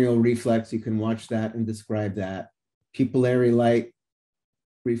 Corneal reflex, you can watch that and describe that. Pupillary light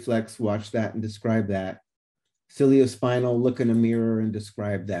reflex, watch that and describe that. Ciliospinal, look in a mirror and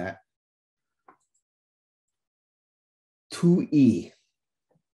describe that. 2E.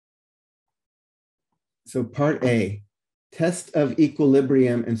 So part A, test of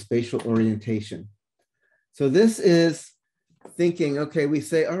equilibrium and spatial orientation. So this is thinking, okay, we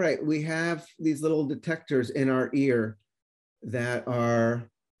say, all right, we have these little detectors in our ear that are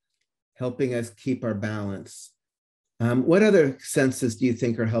helping us keep our balance. What other senses do you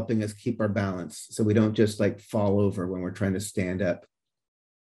think are helping us keep our balance so we don't just like fall over when we're trying to stand up?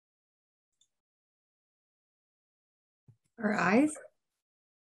 Our eyes?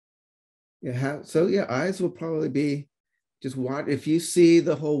 Yeah, so yeah, eyes will probably be just what if you see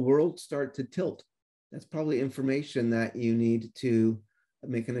the whole world start to tilt, that's probably information that you need to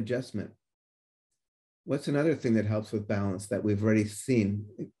make an adjustment. What's another thing that helps with balance that we've already seen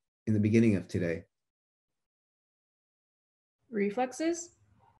in the beginning of today? Reflexes?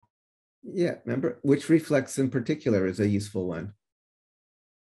 Yeah, remember which reflex in particular is a useful one?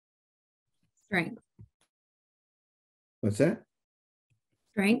 Strength. What's that?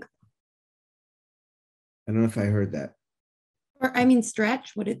 Strength. I don't know if I heard that. Or I mean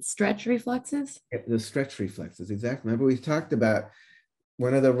stretch. Would it stretch reflexes? The stretch reflexes, exactly. Remember we talked about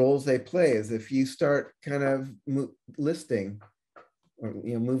one of the roles they play is if you start kind of listing or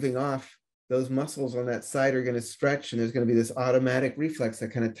moving off, those muscles on that side are going to stretch, and there's going to be this automatic reflex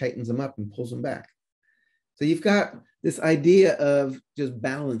that kind of tightens them up and pulls them back. So you've got this idea of just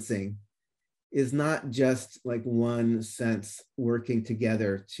balancing is not just like one sense working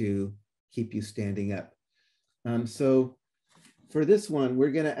together to keep you standing up. So for this one,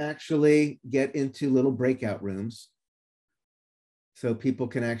 we're going to actually get into little breakout rooms so people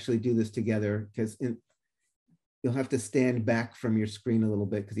can actually do this together, because you'll have to stand back from your screen a little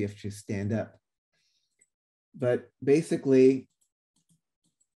bit because you have to stand up. But basically,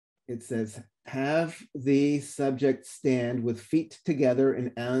 it says, have the subject stand with feet together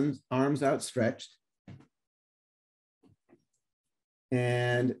and arms outstretched.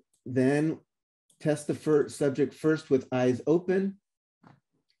 And then test the subject first with eyes open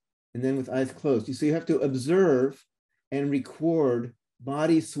and then with eyes closed. So you have to observe and record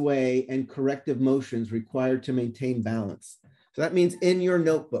body sway and corrective motions required to maintain balance. So that means in your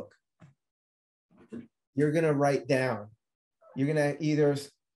notebook, you're going to write down, you're going to either,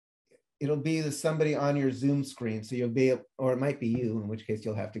 it'll be somebody on your Zoom screen. So you'll be, or it might be you, in which case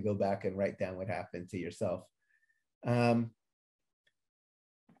you'll have to go back and write down what happened to yourself.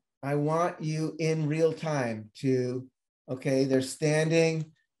 I want you in real time to, okay, they're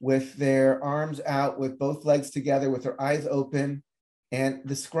standing with their arms out with both legs together with their eyes open, and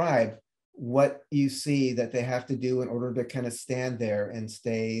describe what you see that they have to do in order to kind of stand there and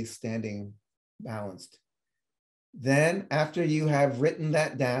stay standing balanced. Then after you have written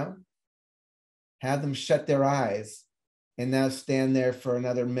that down, have them shut their eyes and now stand there for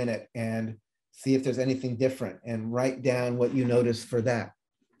another minute and see if there's anything different and write down what you notice for that.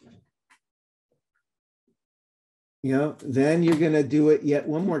 Then you're going to do it yet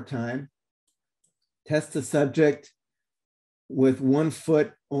one more time. Test the subject with one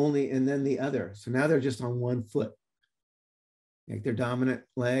foot only and then the other. So now they're just on one foot. Like their dominant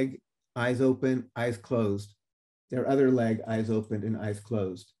leg, eyes open, eyes closed. Their other leg, eyes open and eyes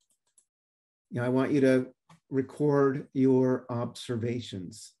closed. I want you to record your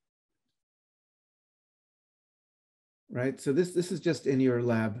observations. Right, so this is just in your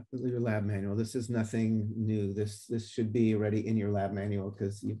lab manual. This is nothing new. This should be already in your lab manual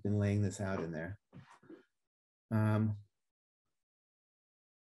because you've been laying this out in there.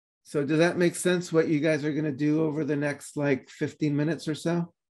 So does that make sense what you guys are going to do over the next like 15 minutes or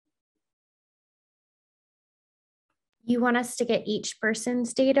so? You want us to get each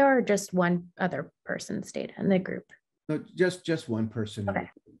person's data or just one other person's data in the group? No, just one person. Okay.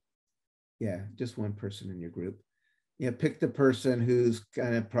 Yeah, just one person in your group. Pick the person who's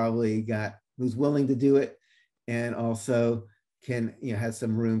kind of probably who's willing to do it and also can, has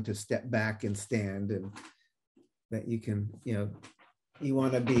some room to step back and stand, and that you can, you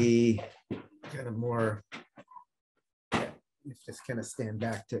want to be kind of more, you just kind of stand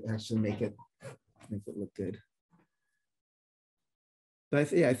back to actually make it look good.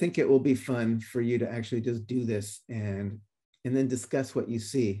 But I think it will be fun for you to actually just do this and then discuss what you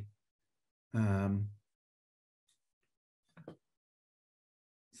see.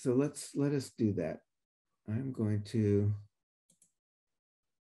 So let us do that. I'm going to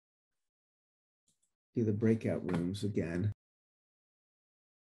do the breakout rooms again.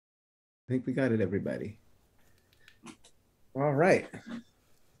 I think we got it, everybody. All right.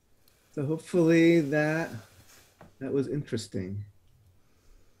 So hopefully that was interesting.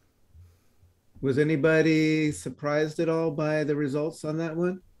 Was anybody surprised at all by the results on that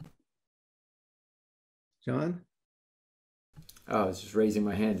one? John? Oh, I was just raising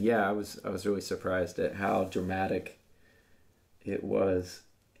my hand. Yeah, I was really surprised at how dramatic it was.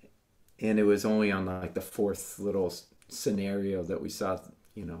 And it was only on like the fourth little scenario that we saw,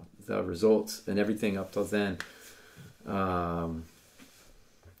 the results, and everything up till then.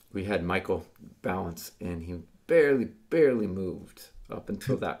 We had Michael balance, and he barely moved up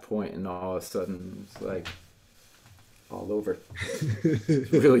until that point, and all of a sudden it's like all over.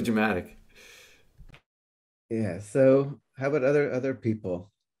 Really dramatic. Yeah. So how about other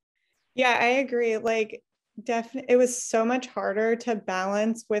people? Yeah, I agree. Like, definitely, it was so much harder to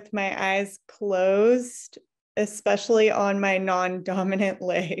balance with my eyes closed, especially on my non-dominant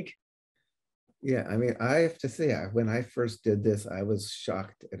leg. Yeah, I mean, I have to say, when I first did this, I was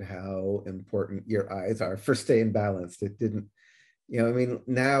shocked at how important your eyes are for staying balanced. It didn't, I mean,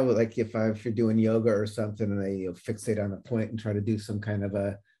 now, like if you're doing yoga or something and they fixate on a point and try to do some kind of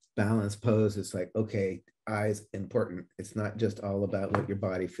a balance pose, it's like, okay, eyes important. It's not just all about what your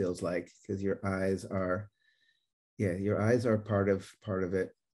body feels like, because your eyes are part of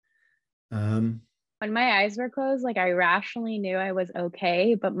it. When my eyes were closed, like I rationally knew I was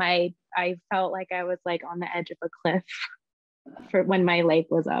okay, but I felt like I was like on the edge of a cliff for when my leg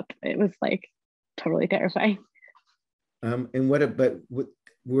was up. It was like totally terrifying. And what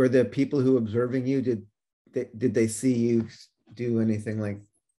were the people who observing you, did they see you do anything like?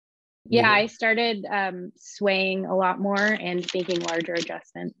 Yeah, I started swaying a lot more and making larger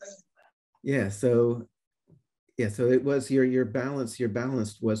adjustments. Yeah, so it was your balance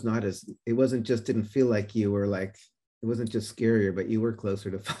was not as, it wasn't just didn't feel like you were like, it wasn't just scarier, but you were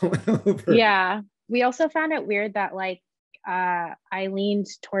closer to falling over. Yeah, we also found it weird that like I leaned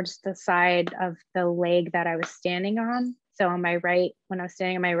towards the side of the leg that I was standing on. So on my right, when I was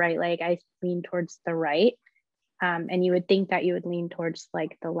standing on my right leg, I leaned towards the right. And you would think that you would lean towards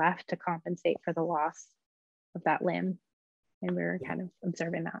like the left to compensate for the loss of that limb. And we were kind of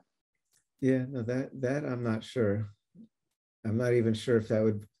observing that. Yeah, no, that I'm not sure. I'm not even sure if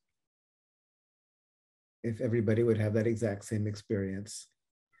everybody would have that exact same experience.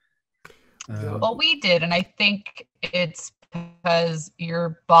 Well, we did, and I think it's because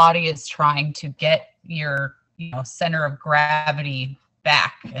your body is trying to get your center of gravity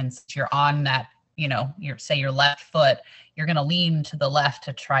back, and since you're on that, your left foot, you're going to lean to the left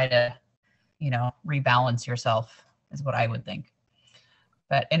to try to rebalance yourself, is what I would think.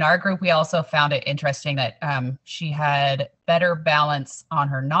 But in our group, we also found it interesting that she had better balance on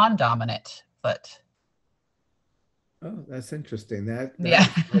her non-dominant foot. Oh, that's interesting. That's yeah.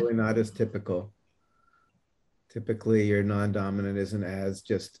 Probably not as typical. Typically, your non-dominant isn't as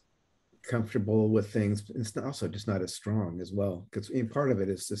just comfortable with things. It's also just not as strong as well, because part of it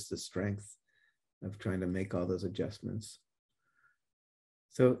is just the strength of trying to make all those adjustments.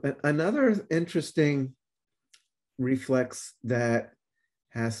 So another interesting reflex that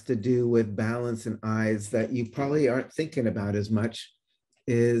has to do with balance and eyes that you probably aren't thinking about as much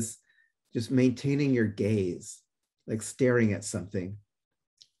is just maintaining your gaze, like staring at something,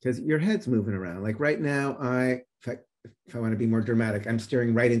 because your head's moving around. Like right now, if I want to be more dramatic, I'm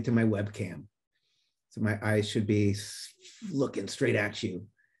staring right into my webcam. So my eyes should be looking straight at you.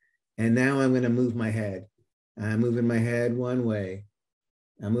 And now I'm going to move my head. I'm moving my head one way.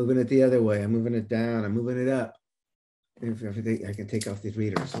 I'm moving it the other way. I'm moving it down. I'm moving it up. If I can take off these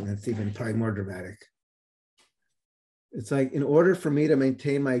readers, and that's even probably more dramatic. It's like, in order for me to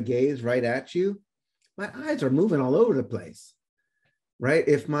maintain my gaze right at you, my eyes are moving all over the place, right?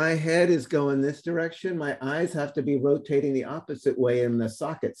 If my head is going this direction, my eyes have to be rotating the opposite way in the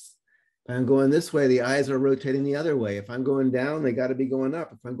sockets. If I'm going this way, the eyes are rotating the other way. If I'm going down, they got to be going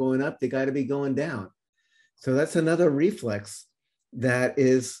up. If I'm going up, they got to be going down. So that's another reflex that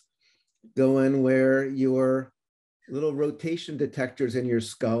is going where your little rotation detectors in your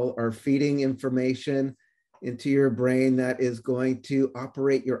skull are feeding information into your brain that is going to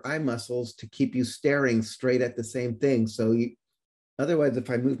operate your eye muscles to keep you staring straight at the same thing. So otherwise, if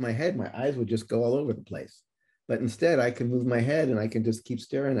I move my head, my eyes would just go all over the place. But instead, I can move my head and I can just keep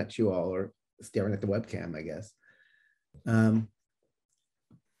staring at you all, or staring at the webcam, I guess.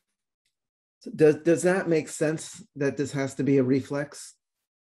 So does that make sense that this has to be a reflex?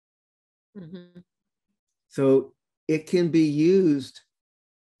 Mm-hmm. So it can be used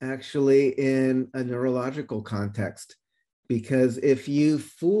actually in a neurological context, because if you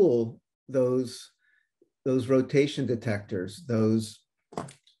fool those rotation detectors, those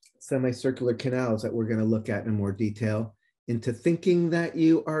semicircular canals that we're going to look at in more detail, into thinking that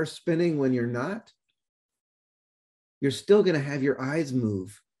you are spinning when you're not, you're still going to have your eyes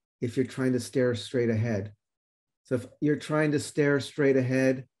move if you're trying to stare straight ahead. So if you're trying to stare straight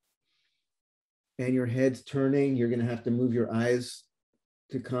ahead and your head's turning, you're going to have to move your eyes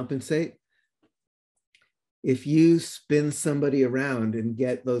to compensate. If you spin somebody around and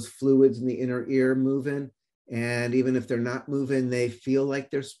get those fluids in the inner ear moving, and even if they're not moving, they feel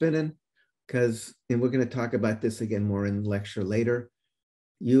like they're spinning, and we're going to talk about this again more in lecture later,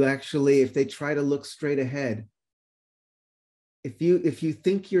 you actually, if they try to look straight ahead, if you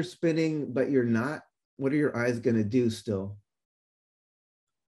think you're spinning but you're not, what are your eyes going to do still?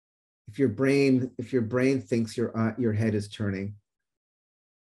 If your brain thinks your head is turning,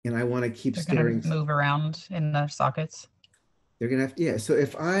 and I want to keep They're staring. going to move around in the sockets. They're going to have to, yeah. So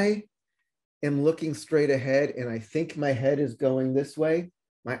if I am looking straight ahead and I think my head is going this way,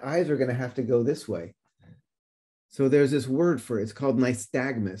 my eyes are going to have to go this way. So there's this word for it. It's called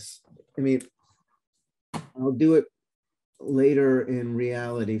nystagmus. I mean, I'll do it later in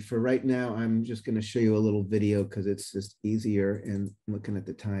reality. For right now, I'm just going to show you a little video because it's just easier and looking at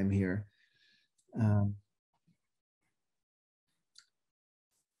the time here.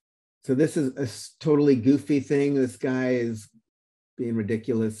 So this is a totally goofy thing. This guy is being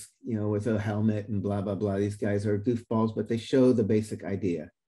ridiculous, you know, with a helmet and blah, blah, blah. These guys are goofballs, but they show the basic idea.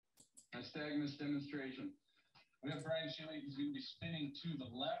 Nystagmus demonstration. We have Brian Shealy. He's going to be spinning to the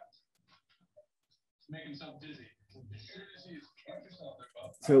left to make himself dizzy.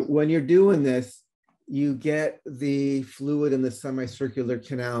 So when you're doing this, you get the fluid in the semicircular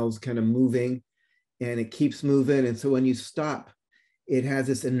canals kind of moving, and it keeps moving. And so when you stop, it has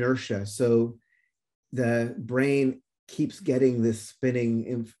this inertia. So the brain keeps getting this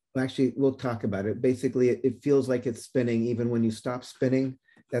spinning. Actually, we'll talk about it. Basically, it feels like it's spinning even when you stop spinning.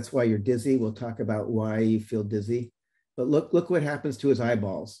 That's why you're dizzy. We'll talk about why you feel dizzy. But look what happens to his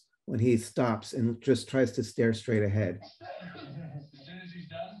eyeballs when he stops and just tries to stare straight ahead. As soon as he's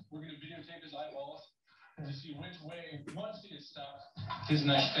done, we're going to videotape his eyeballs to see which way, once he is stopped, his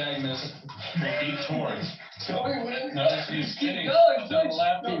nystagmus will be towards. Notice he's spinning to the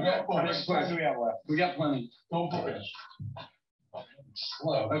left. How much time do we have left? We got plenty. Go for it.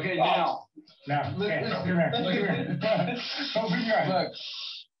 Slow. Okay, now. Now, look, come here. Look here. Open your eyes. Look.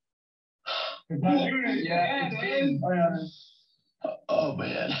 Yeah, it's oh,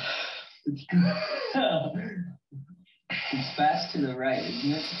 man. It's fast to the right,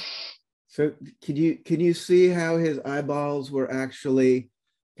 isn't it? So can you see how his eyeballs were actually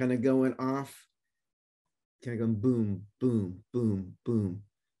kind of going off? Kind of going boom, boom, boom, boom.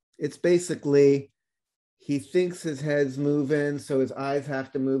 It's basically, he thinks his head's moving, so his eyes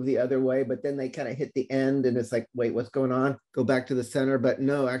have to move the other way, but then they kind of hit the end and it's like, wait, what's going on? Go back to the center, but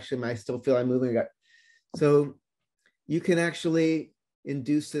no, actually, I still feel I'm moving. So you can actually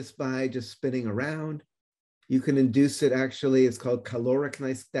induce this by just spinning around. You can induce it actually, it's called caloric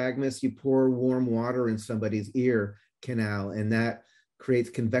nystagmus. You pour warm water in somebody's ear canal, and that creates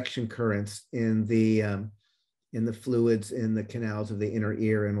convection currents in the fluids in the canals of the inner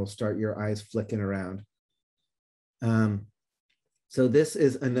ear, and will start your eyes flicking around. So this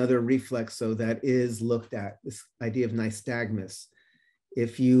is another reflex, so that is looked at, this idea of nystagmus.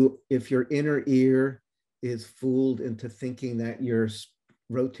 If your inner ear is fooled into thinking that you're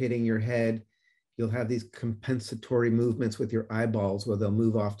rotating your head, you'll have these compensatory movements with your eyeballs where they'll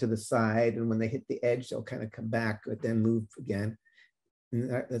move off to the side, and when they hit the edge, they'll kind of come back, but then move again.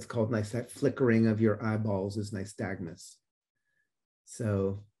 And that's called that flickering of your eyeballs is nystagmus.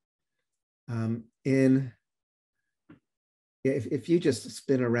 So if you just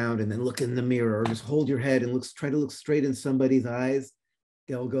spin around and then look in the mirror, or just hold your head and try to look straight in somebody's eyes,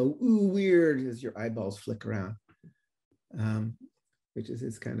 they'll go, ooh, weird, as your eyeballs flick around, which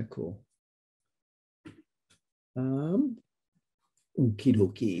is kind of cool. Okie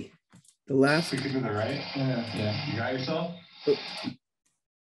dokie. The last. To the right? Yeah. You got yourself? Oh.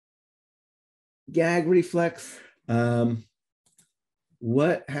 Gag reflex.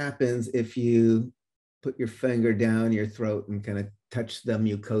 What happens if you put your finger down your throat and kind of touch the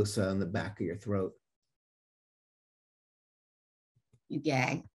mucosa on the back of your throat? You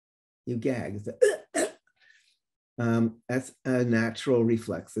gag. You gag. That's a natural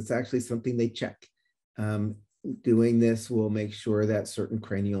reflex. It's actually something they check. Doing this will make sure that certain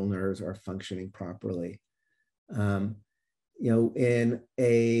cranial nerves are functioning properly. In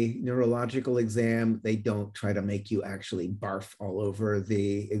a neurological exam, they don't try to make you actually barf all over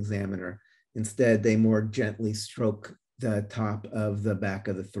the examiner. Instead, they more gently stroke the top of the back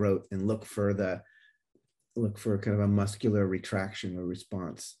of the throat and look for kind of a muscular retraction or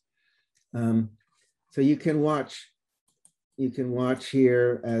response. So you can watch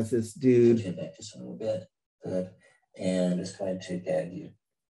here as this dude. Okay, back just a little bit. Good. And just going to gag you.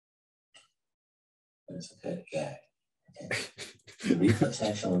 It's okay to gag. Okay. The reflex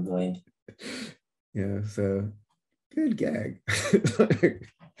action we're going. Yeah, so good gag.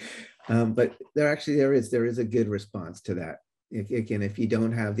 But there is a good response to that. Again, if you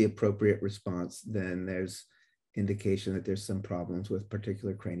don't have the appropriate response, then there's indication that there's some problems with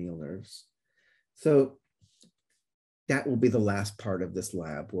particular cranial nerves. So that will be the last part of this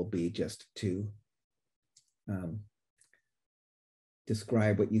lab, will be just to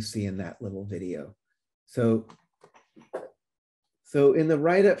describe what you see in that little video. So in the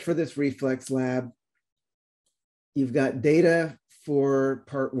write-up for this reflex lab, you've got data for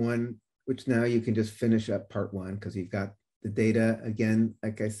part one, which now you can just finish up part one because you've got the data. Again,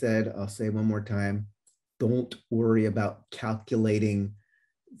 like I said, I'll say one more time, don't worry about calculating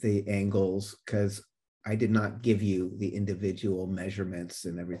the angles because I did not give you the individual measurements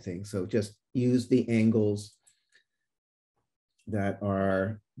and everything. So just use the angles that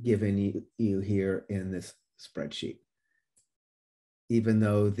are given you here in this spreadsheet. Even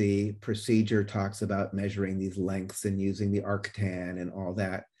though the procedure talks about measuring these lengths and using the arctan and all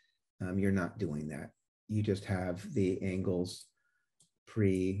that, you're not doing that. You just have the angles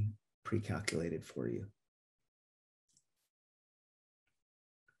pre-calculated for you.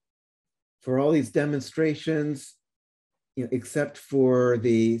 For all these demonstrations, except for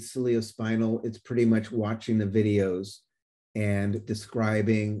the ciliospinal, it's pretty much watching the videos and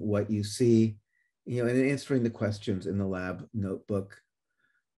describing what you see, and answering the questions in the lab notebook.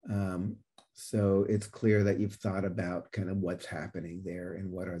 So it's clear that you've thought about kind of what's happening there and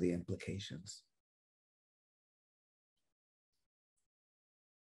what are the implications.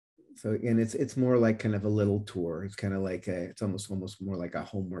 So, and it's more like kind of a little tour. It's kind of like it's almost more like a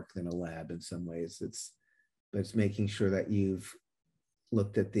homework than a lab in some ways. But it's making sure that you've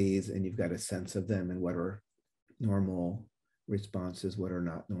looked at these and you've got a sense of them and what are normal responses, what are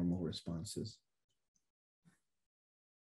not normal responses.